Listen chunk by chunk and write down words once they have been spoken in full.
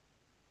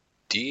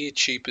Dear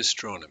Cheap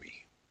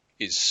Astronomy,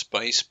 is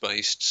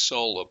space-based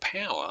solar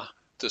power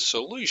the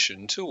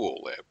solution to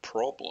all our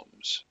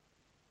problems?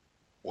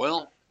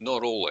 Well,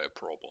 not all our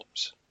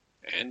problems.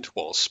 And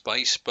while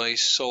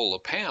space-based solar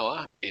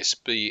power,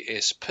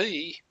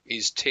 SBSP,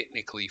 is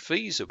technically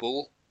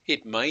feasible,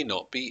 it may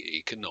not be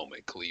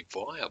economically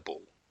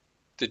viable.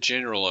 The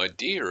general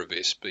idea of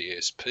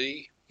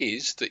SBSP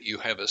is that you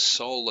have a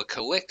solar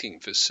collecting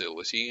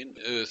facility in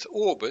Earth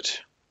orbit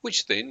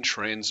which then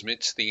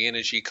transmits the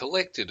energy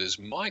collected as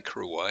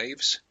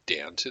microwaves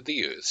down to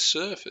the Earth's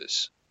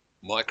surface.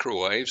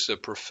 Microwaves are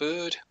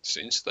preferred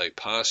since they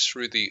pass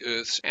through the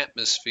Earth's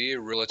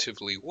atmosphere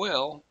relatively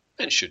well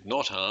and should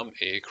not harm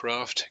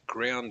aircraft,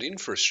 ground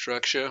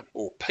infrastructure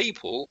or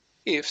people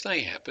if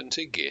they happen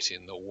to get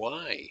in the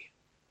way.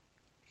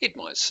 It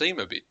might seem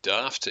a bit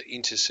daft to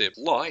intercept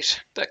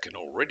light that can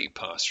already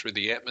pass through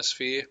the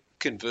atmosphere,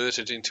 convert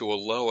it into a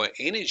lower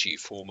energy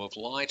form of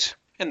light,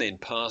 and then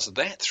pass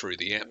that through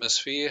the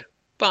atmosphere,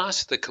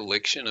 but the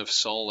collection of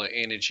solar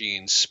energy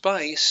in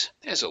space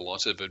has a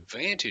lot of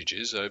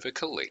advantages over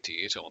collecting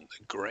it on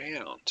the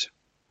ground.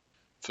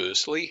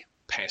 Firstly,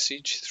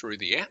 passage through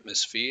the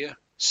atmosphere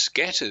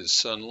scatters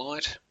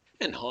sunlight,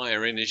 and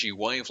higher energy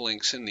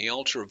wavelengths in the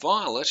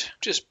ultraviolet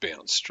just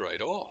bounce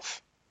straight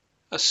off.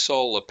 A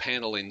solar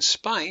panel in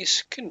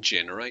space can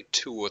generate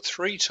 2 or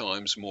 3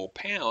 times more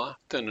power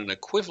than an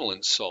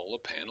equivalent solar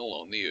panel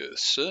on the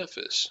Earth's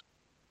surface.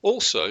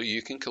 Also,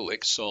 you can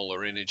collect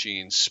solar energy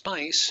in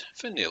space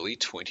for nearly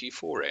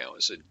 24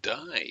 hours a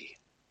day.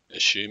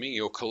 Assuming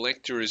your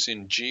collector is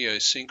in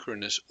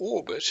geosynchronous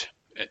orbit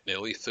at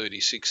nearly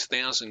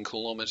 36,000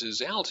 kilometers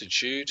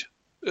altitude,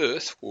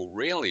 Earth will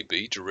rarely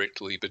be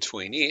directly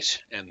between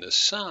it and the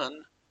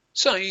Sun,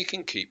 so you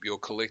can keep your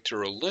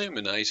collector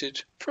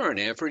illuminated for an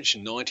average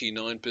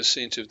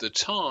 99% of the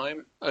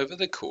time over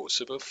the course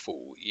of a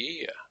full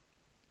year.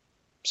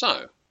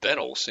 So, that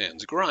all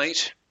sounds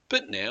great.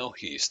 But now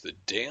here's the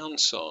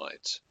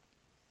downsides.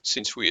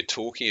 Since we are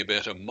talking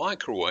about a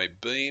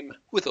microwave beam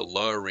with a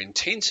lower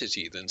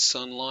intensity than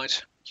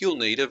sunlight, you'll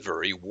need a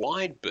very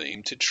wide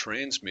beam to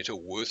transmit a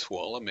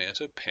worthwhile amount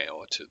of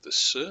power to the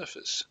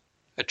surface.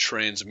 A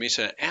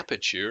transmitter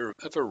aperture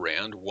of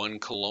around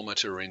 1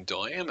 kilometre in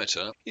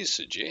diameter is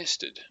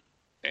suggested.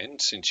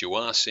 And since you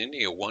are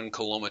sending a 1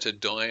 kilometre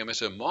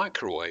diameter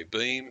microwave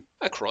beam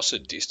across a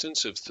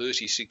distance of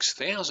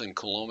 36,000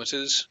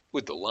 kilometres,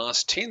 with the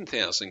last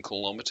 10,000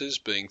 kilometres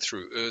being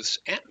through Earth's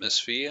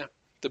atmosphere,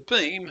 the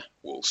beam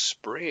will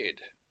spread,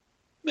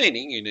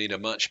 meaning you need a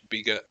much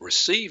bigger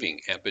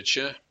receiving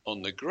aperture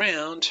on the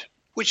ground,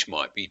 which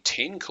might be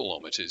 10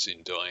 kilometres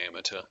in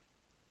diameter.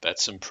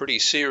 That's some pretty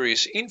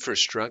serious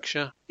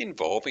infrastructure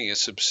involving a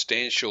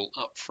substantial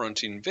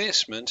upfront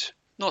investment,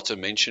 not to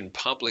mention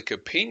public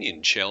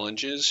opinion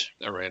challenges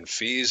around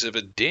fears of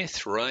a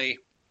death ray,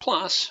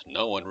 plus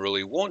no one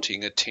really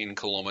wanting a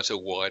 10-kilometre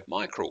wide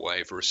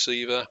microwave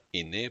receiver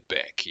in their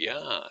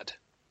backyard.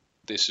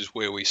 This is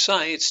where we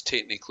say it's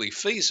technically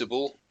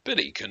feasible, but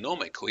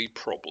economically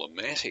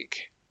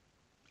problematic.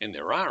 And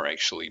there are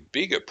actually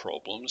bigger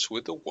problems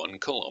with the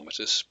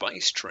 1-kilometre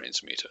space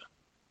transmitter.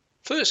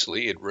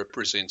 Firstly, it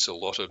represents a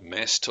lot of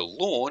mass to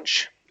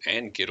launch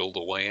and get all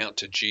the way out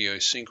to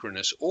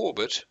geosynchronous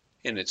orbit,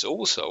 and it's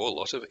also a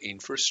lot of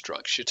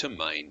infrastructure to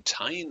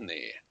maintain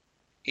there.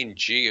 In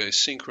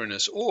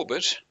geosynchronous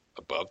orbit,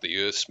 above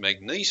the Earth's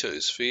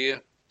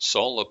magnetosphere,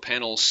 solar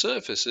panel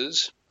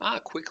surfaces are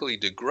quickly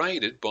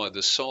degraded by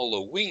the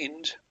solar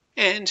wind,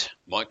 and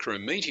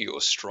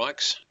micrometeor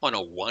strikes on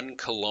a 1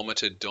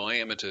 kilometre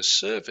diameter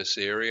surface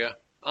area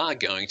are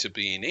going to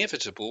be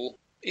inevitable,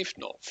 if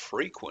not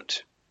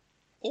frequent.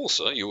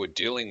 Also, you are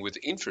dealing with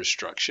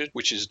infrastructure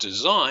which is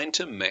designed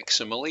to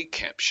maximally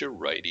capture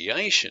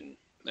radiation,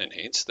 and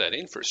hence that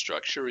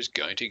infrastructure is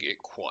going to get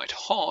quite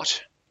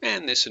hot,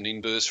 and there's an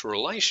inverse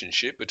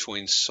relationship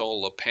between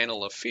solar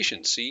panel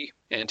efficiency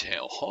and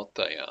how hot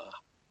they are.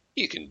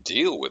 You can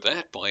deal with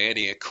that by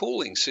adding a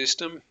cooling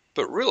system,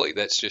 but really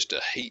that's just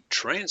a heat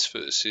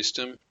transfer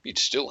system. You'd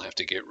still have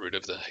to get rid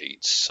of the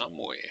heat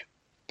somewhere,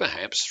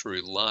 perhaps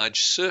through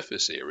large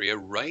surface area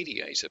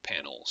radiator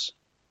panels.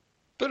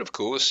 But of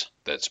course,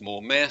 that's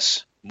more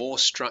mass, more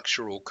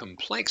structural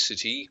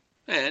complexity,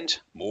 and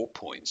more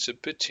points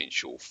of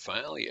potential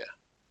failure.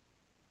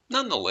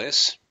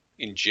 Nonetheless,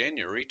 in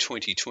January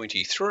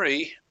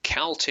 2023,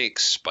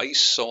 Caltech's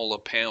Space Solar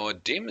Power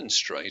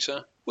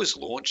Demonstrator was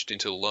launched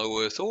into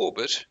low Earth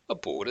orbit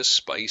aboard a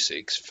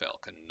SpaceX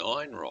Falcon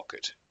 9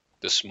 rocket.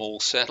 The small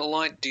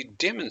satellite did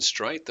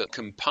demonstrate that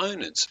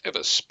components of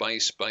a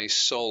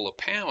space-based solar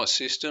power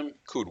system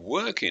could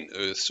work in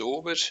Earth's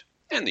orbit,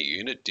 and the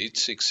unit did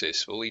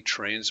successfully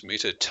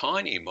transmit a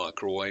tiny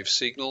microwave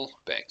signal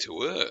back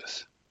to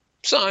Earth.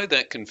 So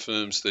that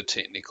confirms the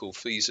technical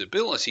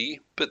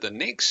feasibility, but the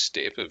next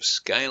step of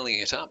scaling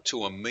it up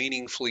to a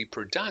meaningfully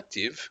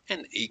productive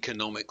and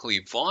economically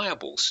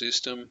viable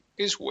system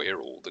is where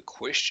all the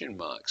question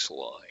marks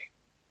lie.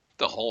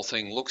 The whole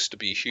thing looks to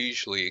be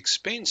hugely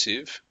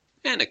expensive,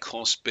 and a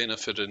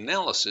cost-benefit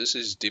analysis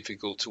is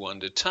difficult to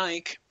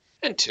undertake,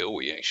 until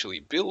we actually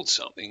build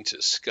something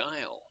to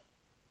scale.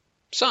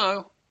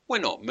 So, we're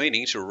not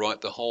meaning to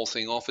write the whole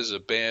thing off as a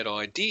bad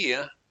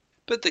idea,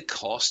 but the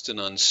cost and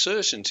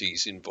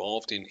uncertainties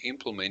involved in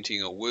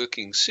implementing a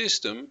working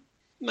system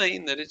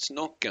mean that it's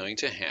not going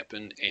to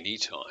happen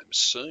anytime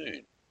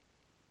soon.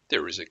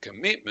 There is a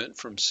commitment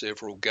from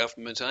several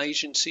government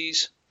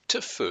agencies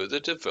to further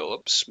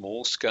develop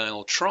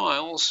small-scale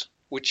trials,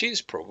 which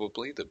is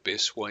probably the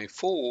best way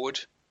forward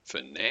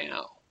for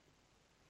now.